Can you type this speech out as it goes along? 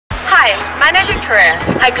Hi, my name's Victoria.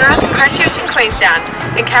 I grew up in Christchurch in Queenstown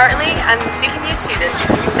and currently I'm a second year student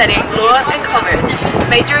studying Law and Commerce,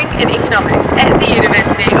 majoring in Economics at the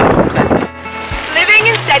University of Auckland. Living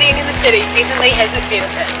and studying in the city definitely has its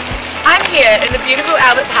benefits. I'm here in the beautiful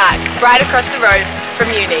Albert Park, right across the road from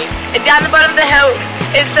uni, and down the bottom of the hill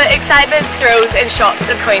is the excitement, thrills and shops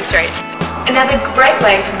of Queen Street. Another great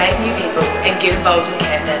way to make new people and get involved in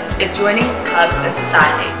campus is joining clubs and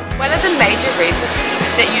societies. One of the major reasons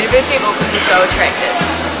that University of Auckland is so attractive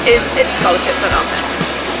is its scholarships on offer.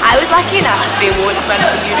 I was lucky enough to be awarded one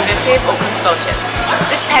of the University of Auckland scholarships.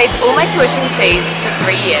 This pays all my tuition fees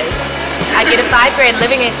for 3 years. I get a $5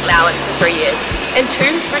 living allowance for 3 years and 2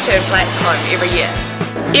 return flights home every year.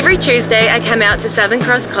 Every Tuesday I come out to Southern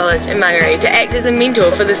Cross College in Mangere to act as a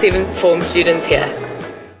mentor for the 7th form students here.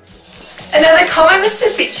 Another common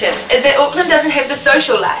misperception is that Auckland doesn't have the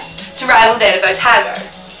social life to rival that of Otago.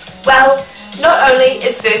 Well, not only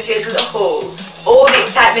is first years as a whole all the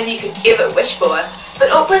excitement you could ever wish for,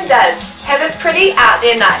 but Auckland does have a pretty out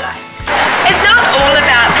there nightlife. It's not all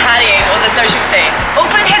about partying or the social scene.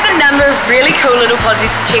 Auckland has a number of really cool little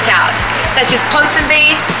posies to check out, such as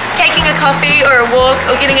Ponsonby, taking a coffee or a walk,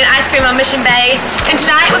 or getting an ice cream on Mission Bay, and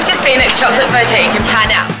tonight we've just been at Chocolate Boutique in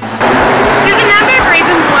Parnell. There's a number of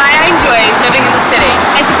reasons why I enjoy living in the city,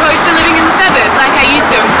 as opposed to living in the suburbs like I used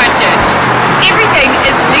to in Christchurch. Everything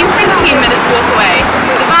is less than 10 minutes walk away.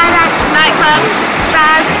 The viaduct, nightclubs,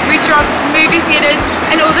 bars, restaurants, movie theatres,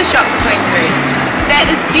 and all the shops on Queen Street. That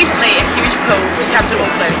is definitely a huge pull to come to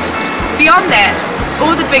Auckland. Beyond that,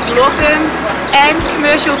 all the big law firms and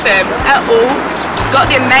commercial firms are all got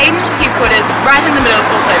their main headquarters right in the middle of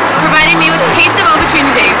Auckland, providing me with heaps of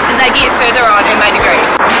opportunities as I get further on in my degree.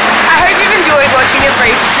 I hope you've enjoyed watching a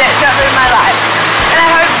brief snapshot of my life, and I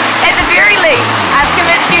hope at the very least I've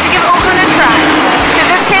convinced you to give Auckland a try, because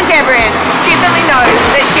this Cantabrian definitely knows